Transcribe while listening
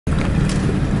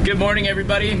Good morning,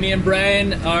 everybody. Me and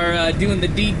Brian are doing the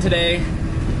deed today.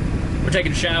 We're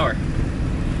taking a shower.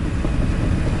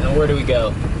 Now, where do we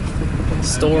go?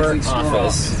 Store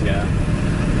office. Yeah.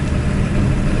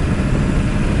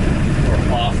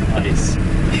 Or off ice.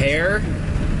 Hair?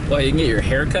 Well, you can get your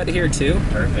hair cut here too.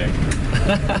 Perfect.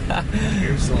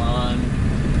 Hair salon.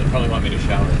 They'll probably want me to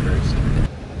shower first.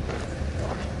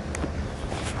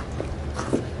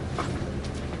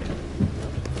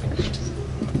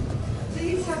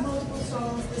 These have multiple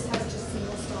stalls. This has just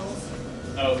single stalls.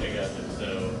 Oh, okay, gotcha.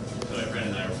 So my friend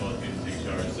and I were both going to take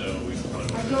showers, so we can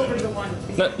probably I'll go over to the one.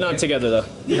 Not together though.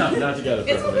 Yeah, not together.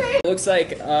 It's okay. Looks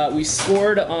like we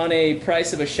scored on a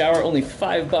price of a shower only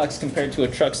 $5 compared to a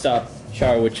truck stop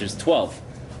shower, which is 12.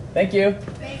 Thank you.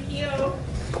 Thank you.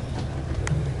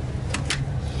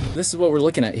 This is what we're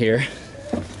looking at here.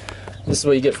 This is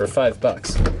what you get for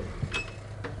 $5.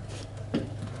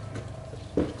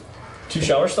 2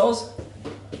 shower stalls?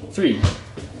 3.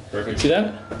 Perfect. See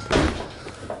that?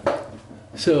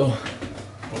 So,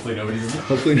 Hopefully nobody's in there.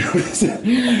 hopefully nobody's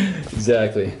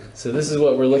exactly. So this is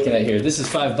what we're looking at here. This is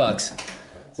 $5.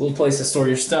 A little place to store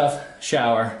your stuff.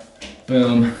 Shower.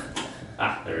 Boom.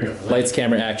 Ah, there we go. Lights,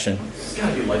 camera, action. There's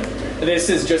gotta be light in there. This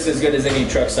is just as good as any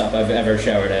truck stop I've ever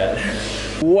showered at.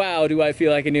 Wow, do I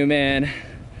feel like a new man.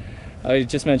 I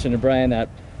just mentioned to Brian that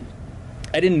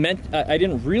I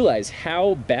didn't realize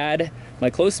how bad my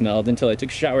clothes smelled until I took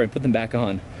a shower and put them back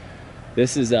on.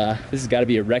 This has got to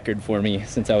be a record for me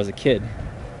since I was a kid.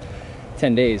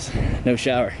 10 days, no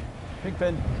shower. Big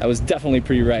pen. I was definitely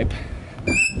pretty ripe.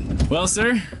 Well,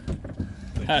 sir,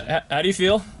 how do you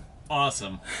feel?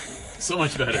 Awesome. So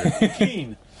much better.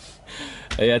 Keen.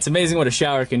 Yeah, it's amazing what a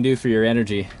shower can do for your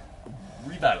energy.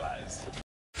 Revitalized.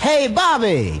 Hey,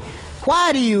 Bobby,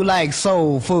 why do you like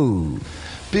soul food?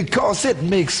 Because it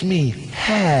makes me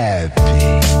happy.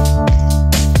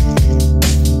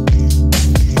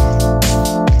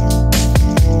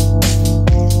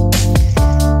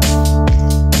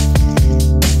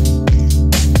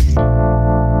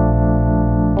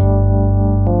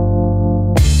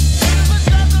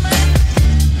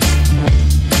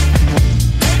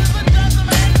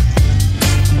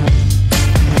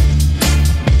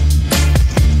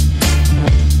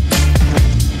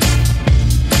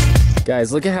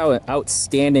 Guys, look at how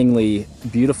outstandingly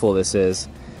beautiful this is.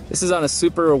 This is on a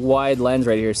super wide lens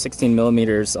right here, 16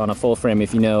 millimeters on a full frame,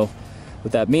 if you know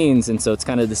what that means. And so it's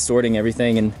kind of distorting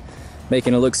everything and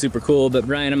making it look super cool. But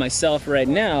Brian and myself right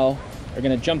now are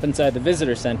gonna jump inside the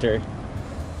visitor center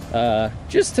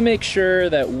just to make sure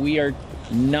that we are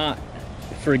not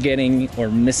forgetting or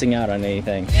missing out on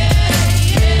anything.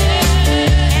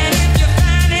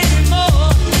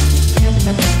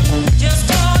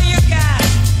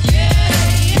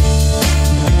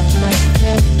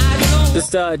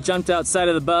 Just jumped outside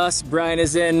of the bus. Brian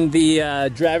is in the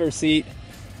driver's seat,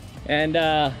 and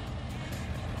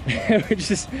we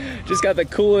just got the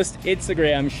coolest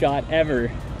Instagram shot ever.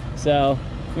 So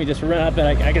we just run up, and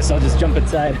I guess I'll just jump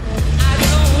inside. I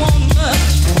don't want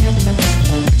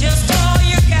much, just all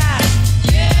you got.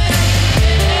 And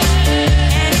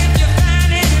if you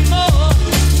find any more,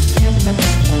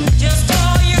 just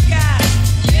all you got.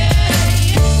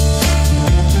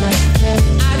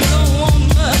 I don't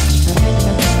want much.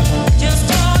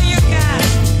 Just all you got.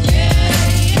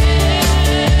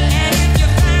 And if you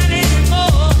find any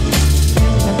more,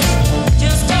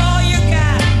 just all you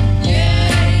got.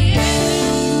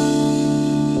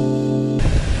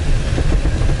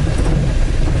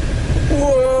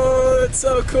 Whoa, it's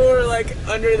so cool. We're like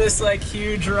under this like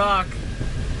huge rock.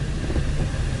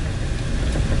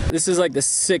 This is like the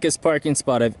sickest parking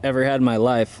spot I've ever had in my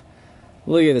life.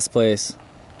 Look at this place.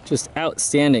 Just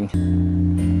outstanding.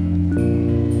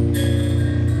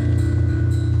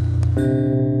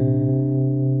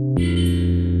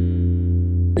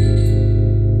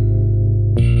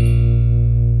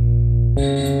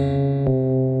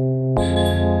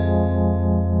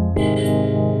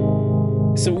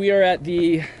 So we are at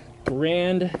the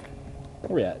Grand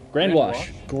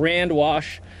Wash. Grand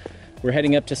Wash. We're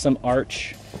heading up to some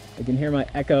arch. I can hear my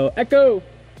echo. You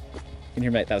can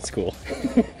hear my, that's cool.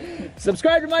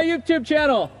 Subscribe to my YouTube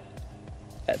channel.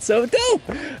 That's so dope.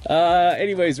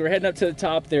 Anyways, we're heading up to the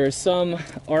top. There's some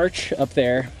arch up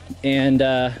there. And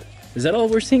is that all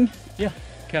we're seeing? Yeah,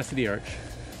 Cassidy Arch.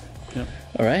 Yep.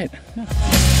 All right. I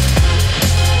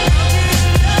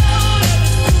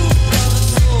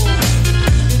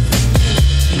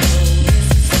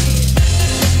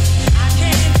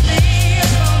can't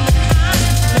live on the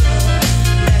kind of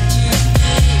love that you gave.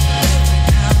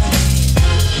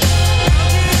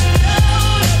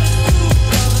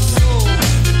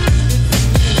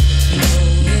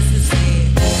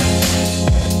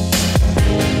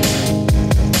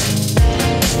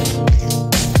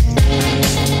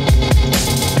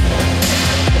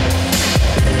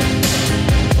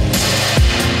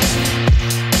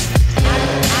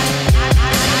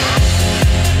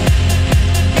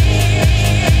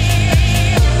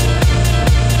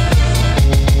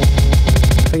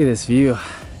 Look at this view.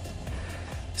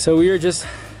 So we were just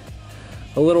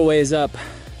a little ways up.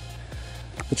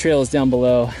 The trail is down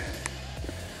below. Look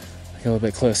a little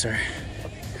bit closer.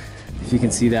 If you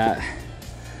can see that,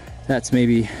 that's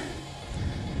maybe,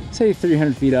 say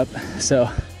 300 feet up. So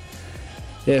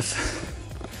if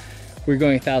we're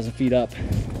going 1,000 feet up,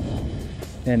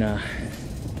 then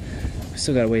we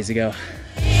still got a ways to go.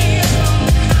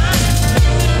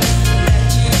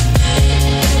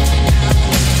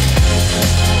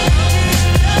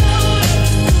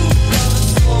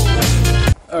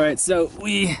 All right, so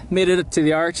we made it up to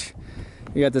the arch.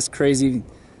 We got this crazy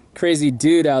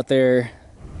dude out there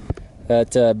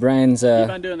that Brian's Keep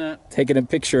on doing that. taking a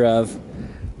picture of.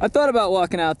 I thought about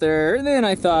walking out there, and then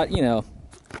I thought, you know,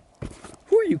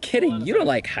 who are you kidding? You don't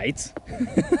like heights.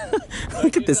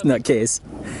 Look at this nutcase.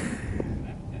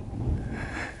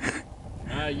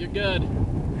 You're good.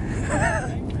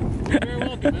 You're very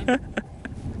welcome, man.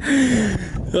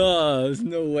 Oh, there's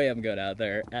no way I'm going out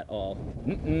there at all.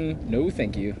 No,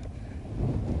 thank you.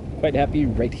 Quite happy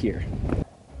right here.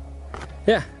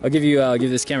 Yeah, I'll give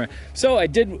this camera. So I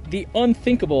did the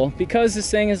unthinkable because this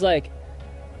thing is like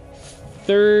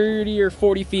 30 or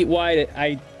 40 feet wide.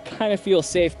 I kind of feel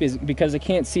safe because I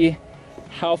can't see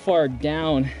how far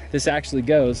down this actually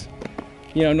goes.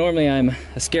 You know, normally I'm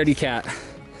a scaredy cat,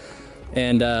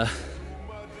 and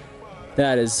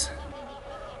that is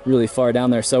really far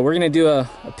down there. So we're gonna do a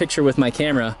picture with my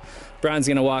camera. Brian's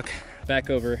gonna walk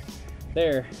back over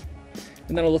there,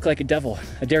 and then I'll look like a devil,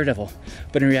 a daredevil.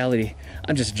 But in reality,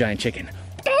 I'm just a giant chicken.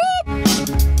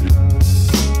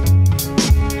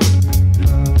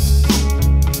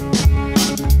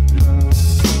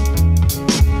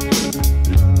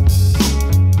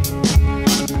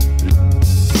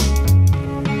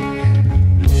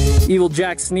 Evil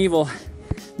Jack Sneevil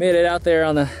made it out there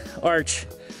on the arch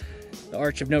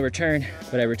of no return,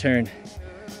 but I returned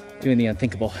doing the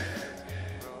unthinkable.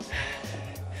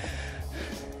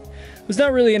 It was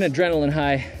not really an adrenaline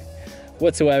high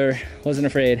whatsoever, wasn't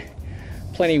afraid,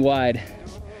 plenty wide.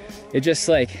 It just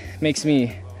like makes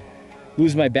me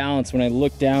lose my balance when I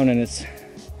look down, and it's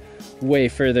way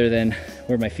further than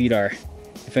where my feet are,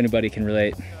 if anybody can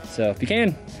relate. So if you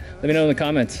can, let me know in the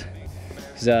comments,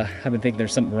 because I've been thinking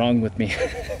there's something wrong with me.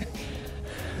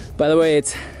 By the way,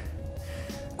 it's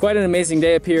quite an amazing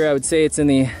day up here. I would say it's in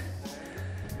the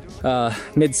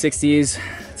mid 60s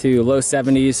to low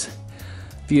 70s.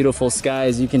 Beautiful sky,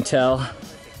 as you can tell.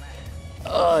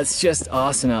 Oh, it's just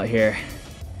awesome out here.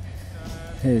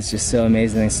 It is just so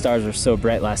amazing. The stars were so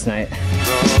bright last night.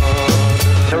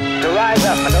 To rise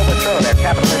up and overthrow their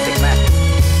capitalistic masters.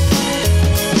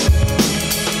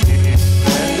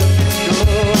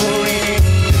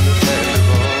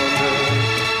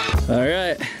 All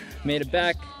right, made it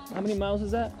back. How many miles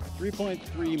is that?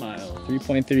 3.3 miles.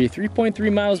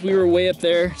 3.3 miles. We were way up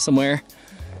there somewhere,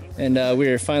 and we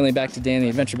were finally back to Dan the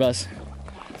Adventure Bus.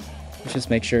 Let's just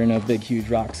make sure no big huge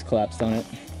rocks collapsed on it.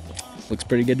 Looks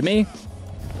pretty good to me.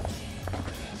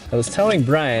 I was telling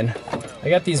Brian, I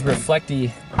got these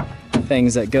reflecty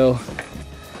things that go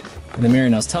in the mirror,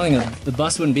 and I was telling him the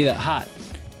bus wouldn't be that hot,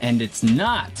 and it's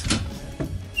not.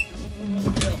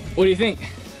 What do you think?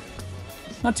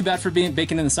 Not too bad for being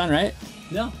baking in the sun, right?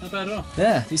 No, not bad at all.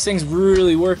 Yeah, these things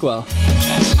really work well.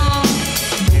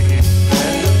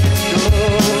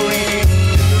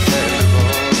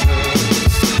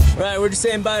 Right, we're just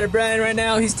saying bye to Brian right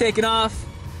now. He's taking off.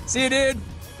 See you, dude.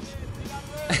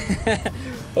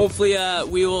 Hopefully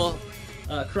we will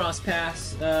cross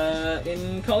paths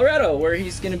in Colorado, where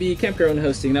he's gonna be campground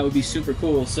hosting. That would be super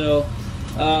cool. So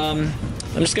I'm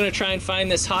just gonna try and find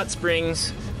this hot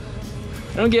springs.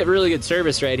 I don't get really good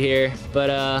service right here,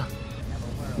 but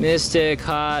Mystic,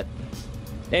 hot.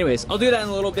 Anyways, I'll do that in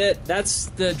a little bit. That's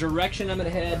the direction I'm gonna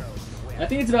head. I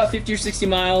think it's about 50 or 60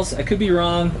 miles. I could be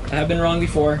wrong. I have been wrong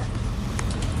before.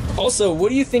 Also, what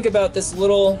do you think about this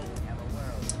little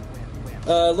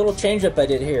change up I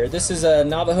did here? This is a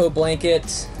Navajo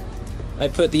blanket. I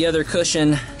put the other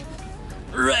cushion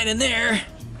right in there,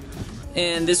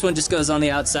 and this one just goes on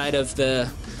the outside of the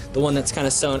one that's kind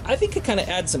of sewn. I think it kind of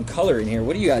adds some color in here.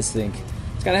 What do you guys think?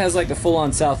 It kind of has like the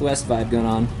full-on Southwest vibe going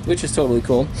on, which is totally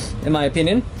cool, in my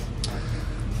opinion.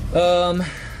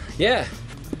 Yeah,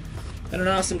 had an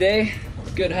awesome day,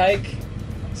 good hike.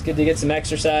 It's good to get some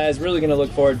exercise. Really gonna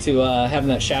look forward to having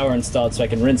that shower installed so I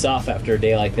can rinse off after a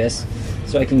day like this,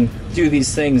 so I can do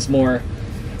these things more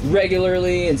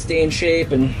regularly and stay in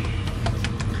shape and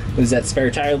lose that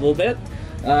spare tire a little bit.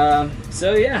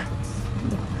 So yeah,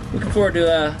 looking forward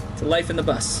to life in the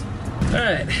bus. All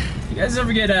right, you guys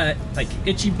ever get like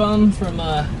itchy bum from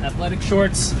athletic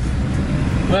shorts?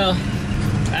 Well,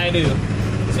 I do.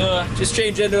 So just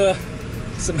changed into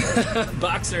some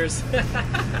boxers.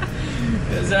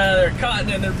 Because they're cotton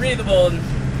and they're breathable and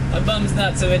my bum's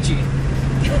not so itchy.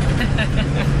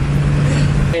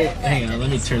 Hey, hang on, let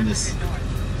me turn this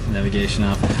navigation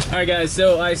off. Alright guys,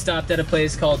 so I stopped at a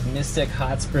place called Mystic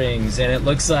Hot Springs and it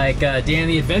looks like Dan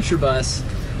the Adventure Bus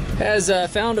has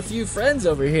found a few friends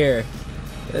over here.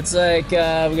 It's like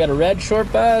we got a red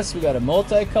short bus, we got a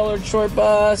multicolored short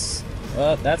bus.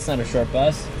 Well, that's not a short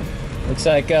bus. Looks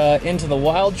like Into the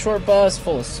Wild short bus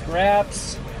full of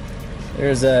scraps.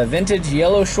 There's a vintage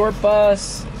yellow short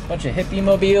bus, a bunch of hippie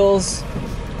mobiles,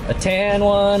 a tan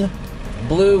one,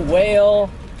 blue whale,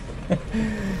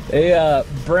 a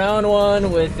brown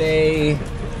one with a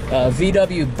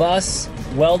VW bus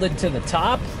welded to the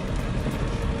top.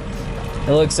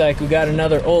 It looks like we got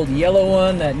another old yellow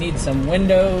one that needs some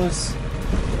windows.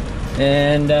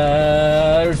 And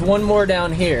there's one more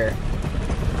down here.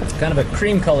 It's kind of a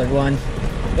cream colored one.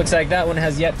 Looks like that one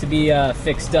has yet to be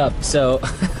fixed up. So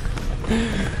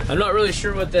I'm not really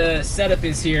sure what the setup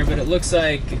is here, but it looks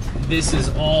like this is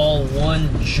all one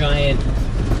giant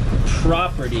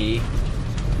property.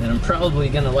 And I'm probably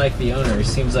gonna like the owner. He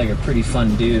seems like a pretty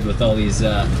fun dude with all these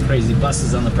crazy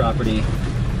buses on the property.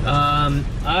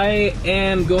 I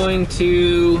am going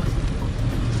to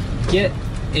get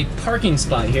a parking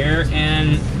spot here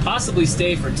and possibly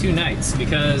stay for 2 nights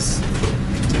because,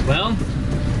 well,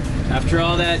 after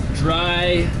all that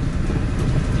dry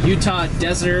Utah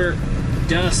desert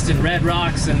dust and red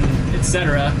rocks and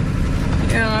etc.,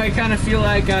 you know, I kind of feel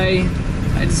like I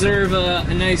deserve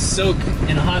a nice soak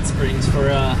in a hot springs for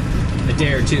a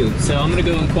day or two. So I'm gonna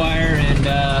go inquire and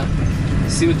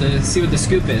see what the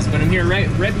scoop is. But I'm here right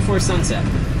before sunset.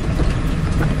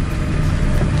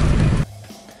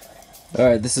 All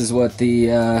right, this is what the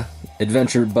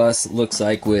adventure bus looks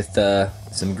like with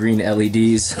some green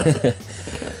LEDs.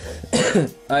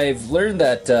 I've learned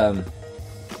that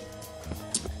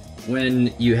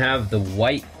when you have the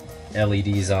white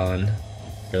LEDs on,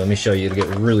 here, let me show you, it'll get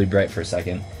really bright for a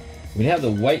second. When you have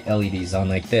the white LEDs on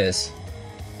like this,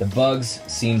 the bugs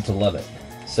seem to love it.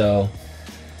 So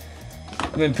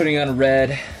I've been putting on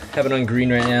red, have it on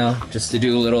green right now, just to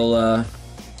do a little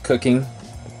cooking.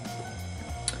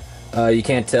 You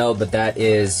can't tell, but that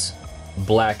is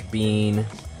black bean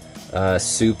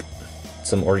soup,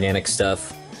 some organic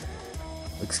stuff.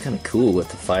 Looks kind of cool with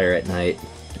the fire at night.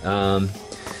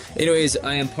 Anyways,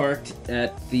 I am parked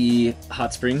at the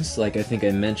hot springs, like I think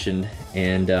I mentioned,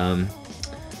 and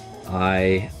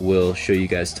I will show you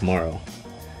guys tomorrow,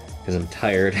 because I'm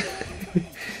tired.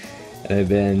 And I've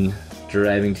been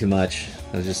driving too much.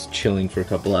 I was just chilling for a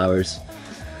couple hours.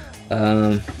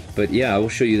 But yeah, I will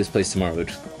show you this place tomorrow.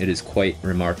 It is quite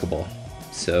remarkable.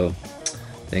 So,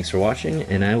 thanks for watching,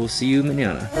 and I will see you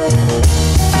mañana.